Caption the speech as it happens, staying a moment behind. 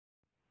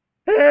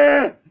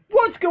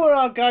What's going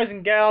on, guys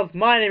and gals?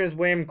 My name is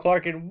William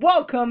Clark, and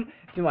welcome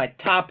to my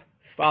top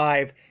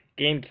 5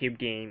 GameCube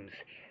games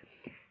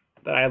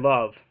that I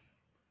love.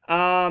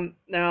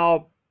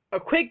 Now, a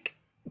quick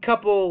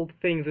couple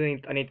things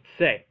I need to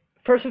say.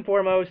 First and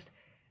foremost,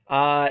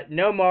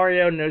 no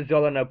Mario, no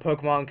Zelda, no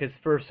Pokemon, because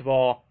first of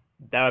all,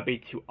 that would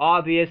be too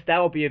obvious. That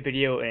will be a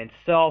video in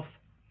itself.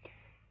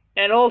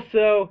 And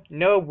also,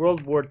 no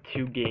World War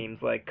II games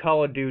like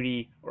Call of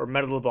Duty or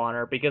Medal of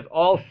Honor, because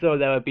also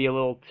that would be a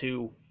little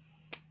too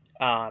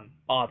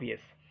obvious.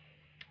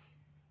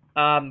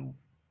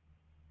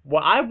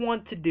 What I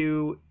want to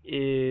do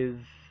is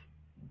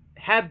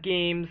have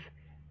games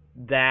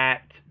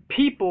that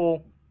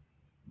people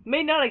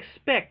may not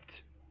expect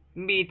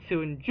me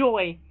to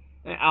enjoy.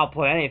 I'll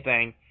play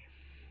anything.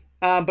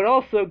 But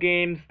also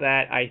games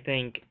that I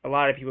think a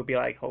lot of people be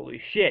like,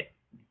 holy shit,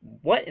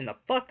 what in the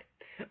fuck?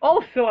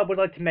 Also, I would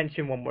like to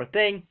mention one more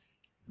thing.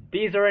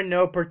 These are in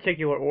no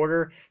particular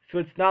order, so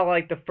it's not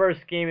like the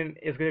first game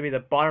is going to be the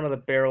bottom of the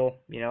barrel,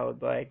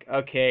 like,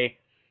 okay,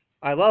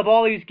 I love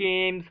all these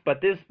games, but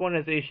this one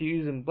has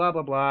issues and blah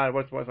blah blah,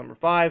 what's number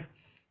 5?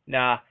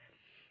 Nah.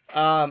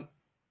 I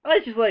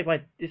just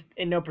just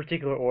in no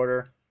particular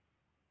order,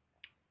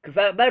 because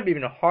that'd be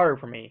even harder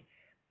for me,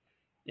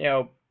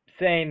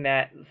 saying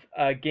that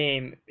a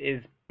game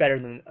is better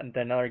than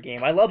another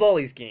game. I love all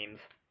these games,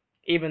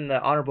 even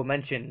the honorable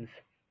mentions,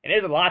 and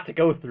there's a lot to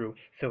go through,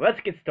 so let's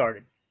get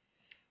started.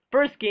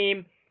 First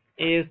game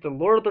is The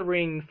Lord of the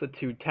Rings, The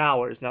Two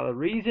Towers. Now, the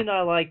reason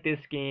I like this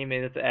game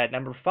is at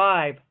number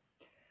 5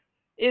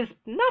 is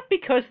not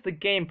because of the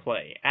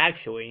gameplay,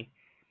 actually.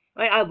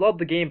 I love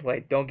the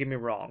gameplay, don't get me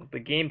wrong. The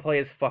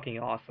gameplay is fucking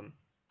awesome.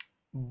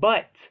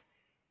 But,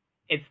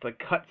 it's the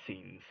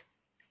cutscenes.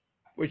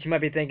 Which you might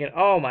be thinking,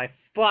 oh my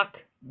fuck,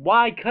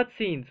 why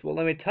cutscenes? Well,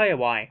 let me tell you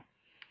why.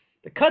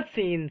 The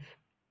cutscenes,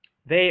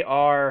 they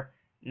are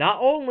not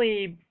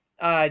only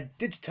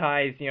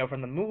digitized,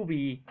 from the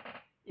movie,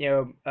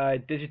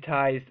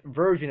 digitized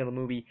version of the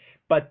movie,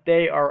 but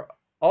they are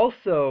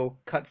also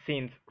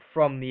cutscenes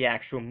from the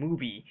actual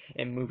movie.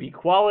 In movie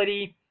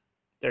quality,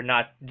 they're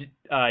not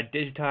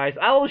digitized.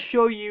 I will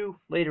show you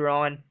later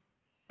on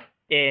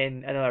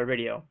in another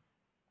video.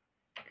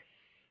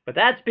 But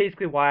that's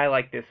basically why I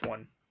like this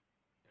one.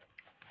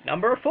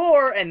 Number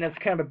 4, and that's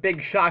kind of a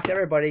big shock to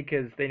everybody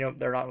because they know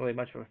they're not really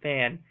much of a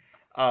fan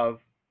of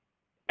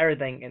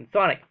everything in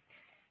Sonic.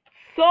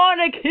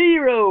 Sonic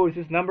Heroes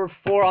is number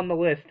 4 on the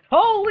list.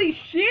 Holy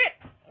shit!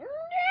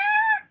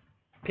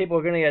 People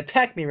are gonna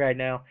attack me right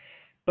now.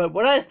 But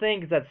what I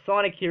think is that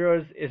Sonic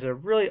Heroes is a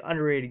really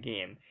underrated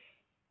game.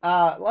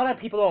 A lot of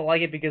people don't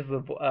like it because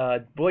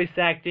the voice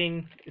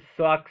acting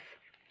sucks.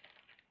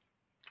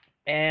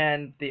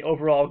 And the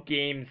overall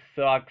game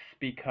sucks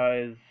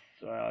because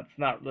it's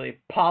not really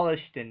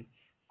polished. And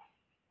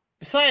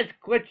besides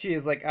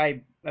glitches, like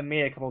I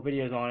made a couple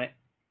videos on it.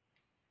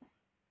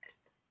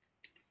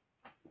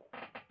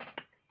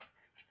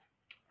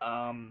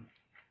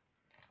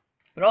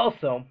 But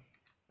also,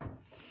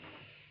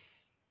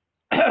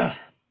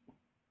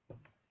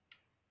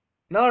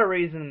 another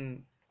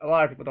reason a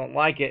lot of people don't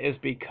like it is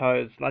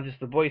because not just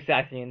the voice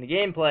acting and the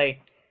gameplay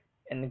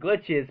and the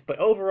glitches, but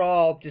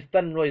overall just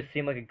doesn't really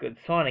seem like a good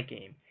Sonic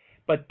game.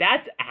 But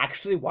that's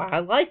actually why I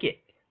like it.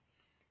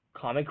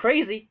 Call me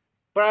crazy,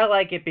 but I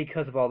like it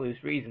because of all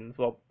those reasons.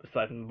 Well,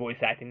 aside from the voice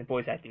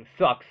acting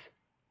sucks.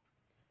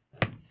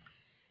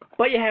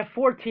 But you have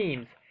 4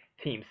 teams.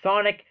 Team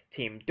Sonic,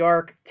 Team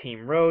Dark,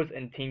 Team Rose,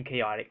 and Team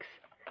Chaotix.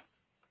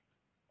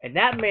 And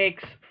that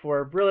makes for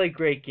a really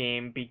great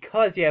game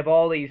because you have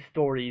all these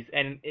stories,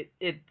 and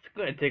it's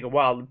going to take a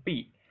while to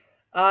beat.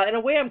 In a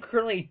way, I'm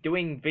currently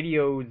doing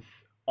videos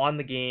on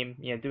the game,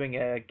 doing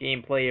a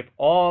gameplay of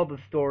all the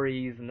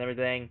stories and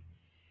everything.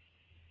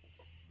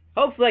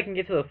 Hopefully I can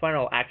get to the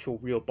final actual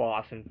real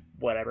boss and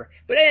whatever.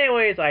 But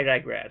anyways, I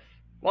digress.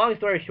 Long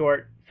story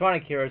short,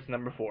 Sonic Heroes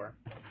number 4.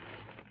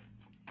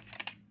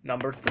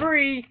 Number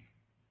 3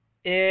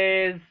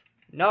 is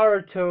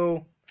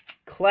Naruto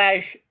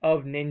Clash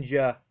of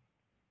Ninja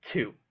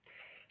 2.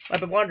 I've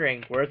been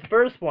wondering, where's the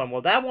first one?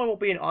 Well, that one will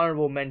be an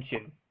honorable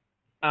mention.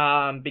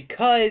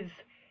 Because,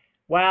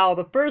 while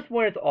the first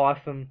one is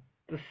awesome,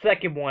 the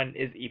second one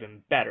is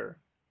even better.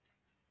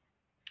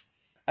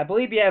 I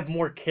believe you have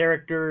more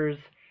characters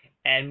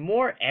and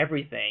more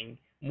everything.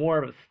 More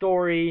of a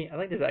story. I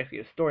think there's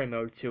actually a story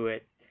mode to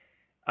it.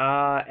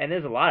 And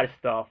there's a lot of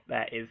stuff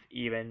that is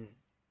even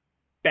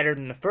better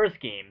than the first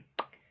game.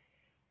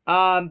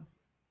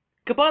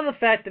 Combine the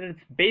fact that it's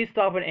based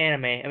off an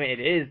anime. I mean, it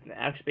is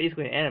actually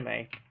basically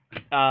an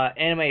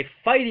anime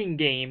fighting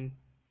game,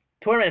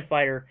 tournament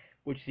fighter,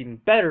 which is even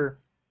better.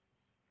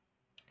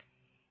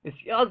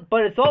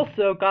 But it's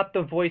also got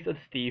the voice of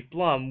Steve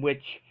Blum,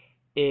 which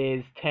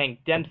is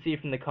Tank Dempsey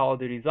from the Call of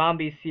Duty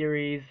Zombies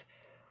series.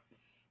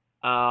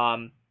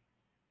 And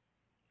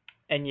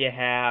you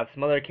have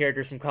some other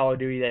characters from Call of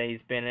Duty that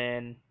he's been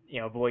in,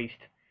 voiced.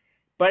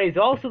 But he's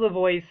also the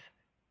voice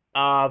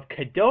of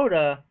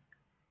Kadota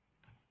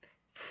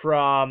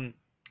from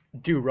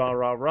Do Ra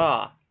Ra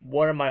Ra.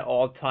 one of my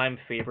all-time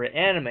favorite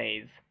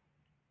animes.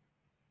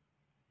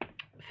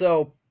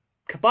 So,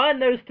 combine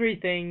those three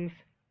things,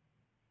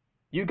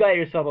 you got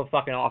yourself a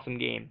fucking awesome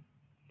game.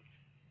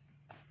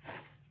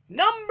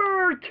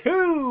 Number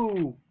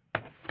 2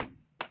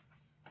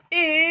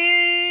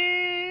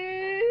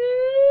 is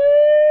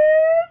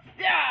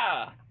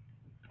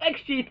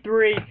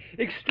XG3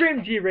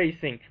 Extreme G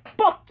Racing.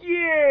 Fuck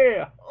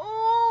yeah!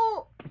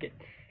 Oh, okay.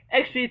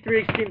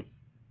 XG3 Extreme.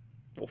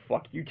 Well,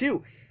 fuck you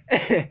too.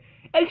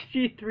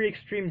 XG3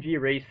 Extreme G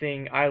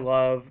Racing I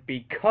love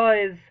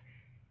because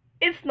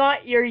it's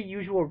not your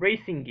usual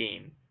racing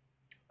game.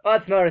 Oh,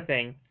 that's another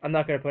thing. I'm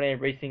not going to put any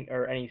racing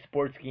or any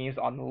sports games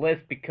on the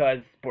list because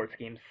sports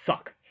games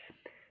suck.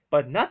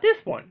 But not this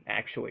one,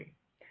 actually.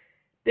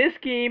 This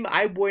game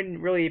I wouldn't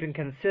really even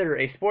consider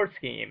a sports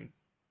game.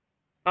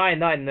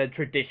 Not in the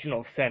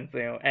traditional sense,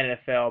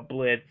 NFL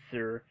Blitz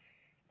or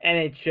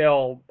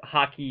NHL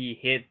Hockey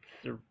Hits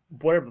or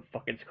whatever the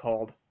fuck it's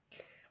called.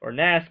 Or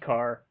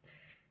NASCAR.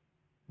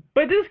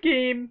 But this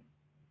game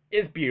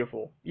is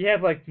beautiful. You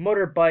have like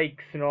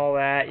motorbikes and all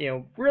that,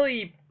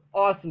 really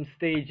awesome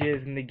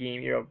stages in the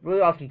game,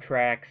 really awesome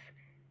tracks.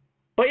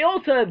 But you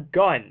also have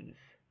guns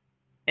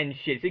and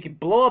shit, so you can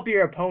blow up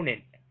your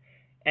opponent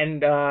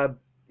and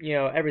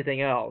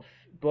everything else.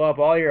 Blow up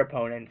all your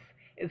opponents.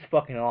 It's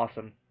fucking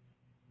awesome.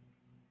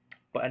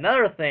 But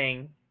another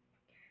thing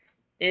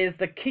is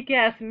the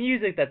kick-ass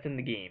music that's in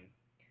the game.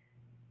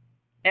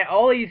 And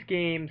all these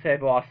games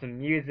have awesome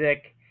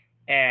music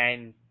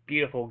and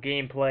beautiful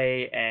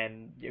gameplay,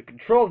 and your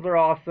controls are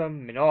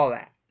awesome and all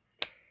that.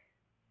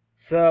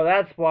 So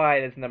that's why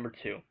it's number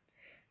 2.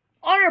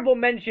 Honorable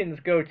mentions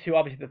go to,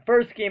 obviously, the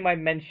first game I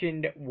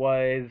mentioned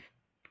was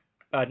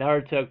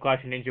Naruto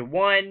Clash of Ninja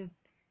 1.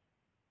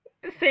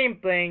 The same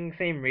thing,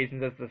 same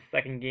reasons as the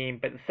second game,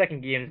 but the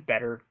second game is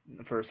better than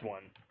the first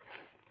one.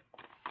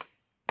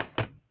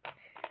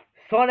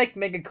 Sonic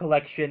Mega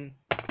Collection.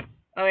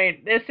 I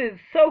mean, this is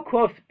so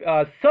close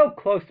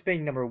to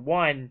being number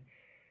 1.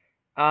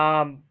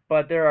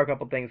 But there are a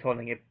couple things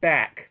holding it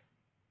back.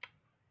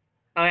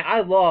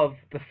 I love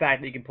the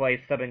fact that you can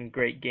play 7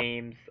 great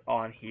games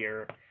on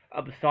here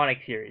of the Sonic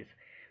series.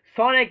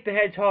 Sonic the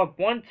Hedgehog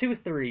 1, 2,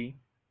 3.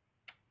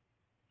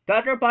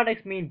 Dr.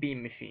 Robotnik's Mean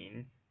Beam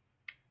Machine.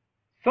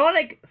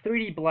 Sonic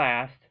 3D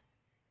Blast.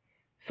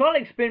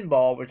 Sonic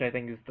Spinball, which I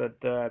think is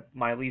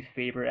my least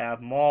favorite out of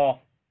them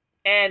all.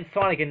 And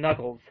Sonic and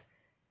Knuckles.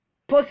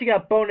 Plus you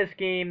got bonus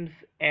games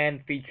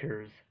and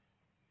features.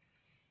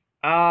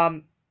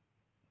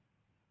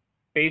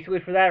 Basically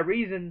for that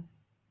reason,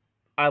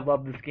 I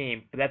love this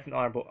game. But that's an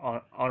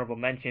honorable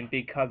mention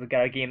because I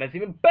got a game that's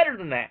even better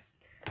than that.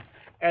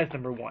 As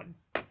number 1.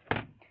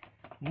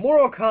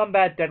 Mortal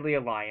Kombat Deadly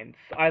Alliance.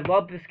 I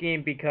love this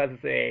game because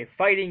it's a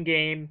fighting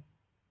game.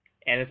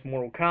 And it's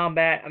Mortal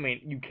Kombat. I mean,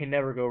 you can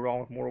never go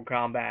wrong with Mortal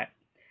Kombat.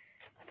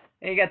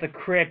 And you got the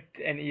crypt,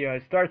 and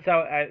it starts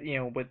out at,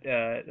 with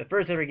the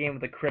first ever game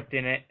with the crypt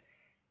in it,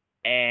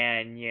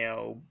 and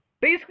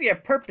basically a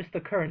purpose to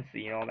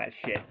currency and all that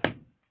shit.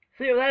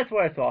 So that's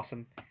why it's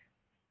awesome.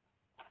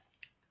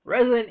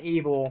 Resident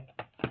Evil,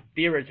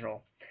 the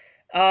original.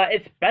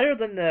 It's better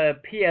than the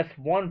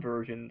PS1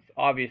 versions,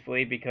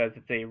 obviously, because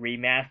it's a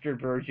remastered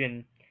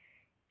version,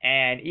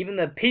 and even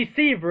the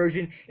PC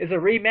version is a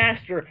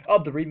remaster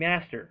of the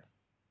remaster.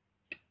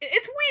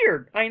 It's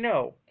weird, I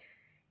know,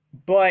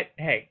 but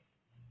hey.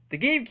 The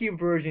GameCube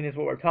version is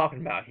what we're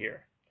talking about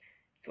here.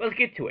 So let's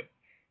get to it.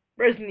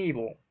 Resident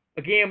Evil,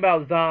 a game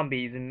about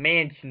zombies and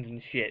mansions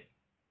and shit.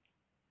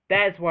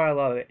 That's why I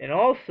love it. And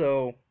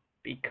also,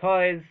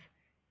 because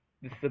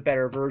this is a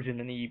better version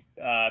than the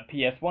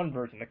PS1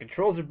 version. The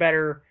controls are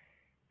better,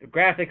 the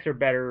graphics are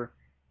better,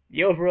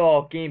 the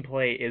overall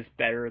gameplay is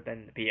better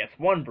than the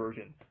PS1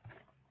 version.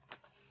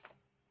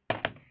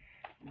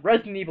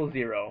 Resident Evil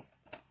 0,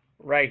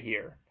 right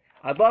here.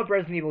 I love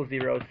Resident Evil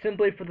 0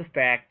 simply for the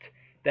fact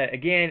that,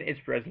 again,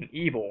 it's Resident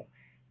Evil.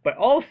 But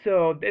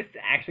also, this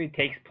actually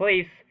takes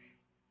place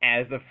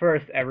as the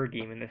first ever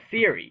game in the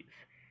series.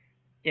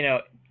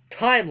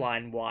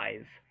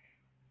 Timeline-wise.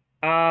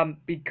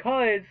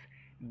 Because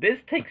this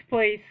takes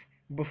place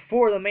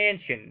before the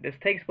mansion. This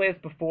takes place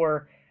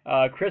before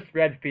Chris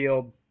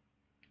Redfield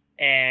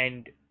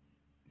and...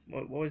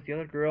 What was the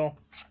other girl?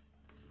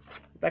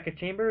 Rebecca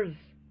Chambers?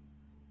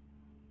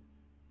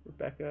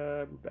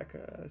 Rebecca?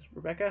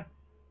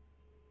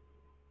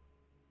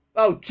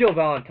 Oh, Jill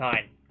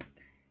Valentine.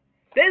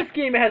 This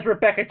game has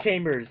Rebecca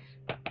Chambers.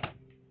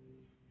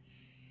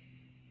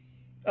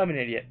 I'm an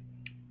idiot.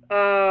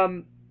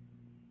 So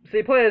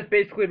you play as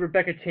basically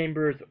Rebecca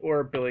Chambers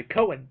or Billy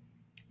Cohen.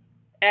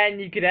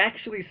 And you could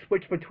actually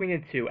switch between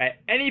the two at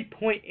any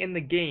point in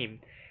the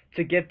game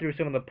to get through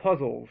some of the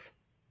puzzles.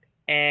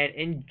 And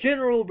in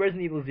general,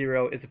 Resident Evil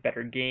 0 is a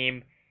better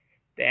game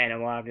than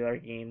a lot of the other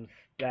games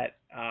that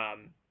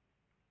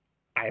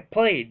I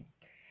played.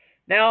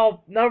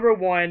 Now, number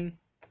 1...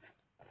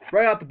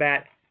 right off the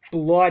bat,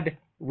 Blood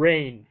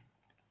Rain.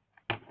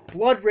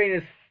 Blood Rain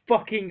is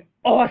fucking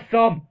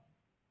awesome!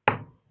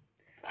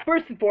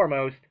 First and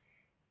foremost,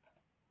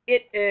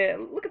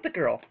 look at the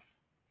girl.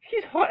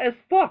 she's hot as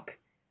fuck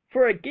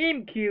for a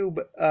GameCube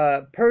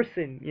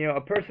person. You know,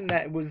 a person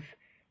that was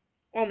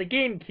on the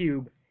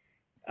GameCube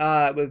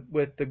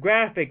with the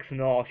graphics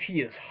and all.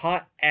 She is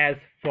hot as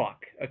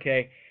fuck.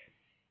 Okay,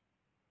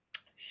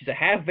 she's a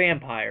half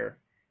vampire,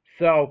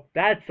 so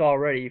that's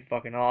already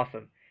fucking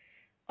awesome.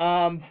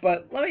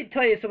 But let me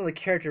tell you some of the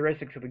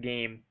characteristics of the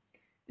game.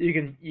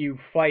 You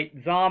fight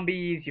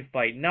zombies, you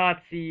fight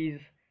Nazis,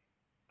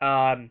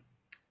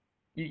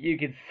 you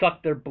can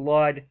suck their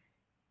blood,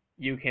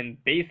 you can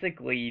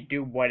basically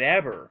do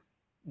whatever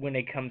when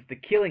it comes to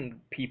killing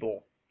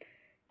people.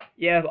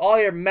 You have all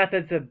your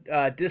methods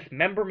of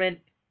dismemberment,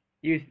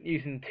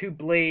 using two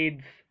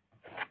blades.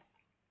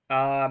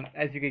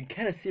 As you can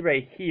kind of see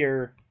right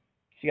here,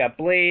 she got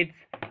blades.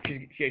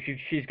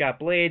 She's got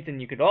blades,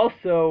 and you could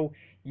also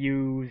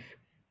use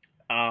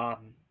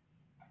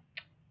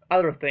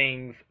other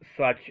things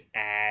such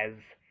as,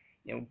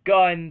 you know,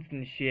 guns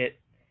and shit.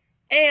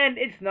 And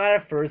it's not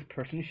a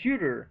first-person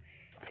shooter.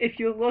 If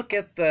you look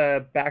at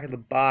the back of the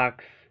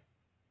box,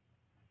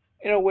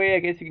 in a way, I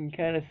guess you can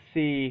kind of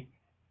see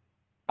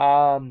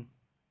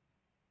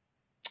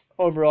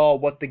overall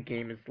what the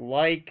game is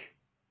like.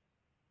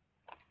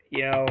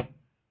 You know,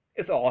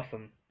 it's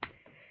awesome.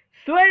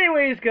 So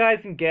anyways, guys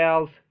and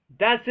gals,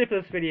 that's it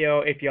for this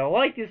video. If you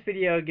like this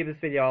video, give this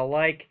video a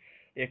like.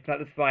 If not,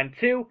 that's fine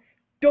too.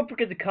 Don't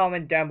forget to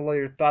comment down below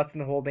your thoughts on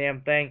the whole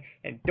damn thing.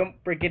 And don't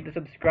forget to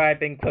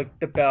subscribe and click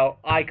the bell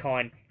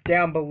icon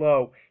down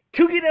below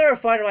to get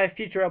notified of my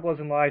future uploads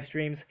and live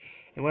streams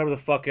and whatever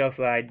the fuck else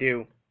that I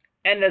do.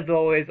 And as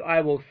always,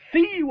 I will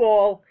see you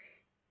all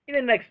in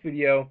the next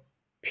video.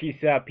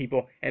 Peace out,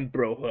 people, and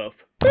bro huff.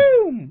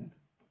 Boom!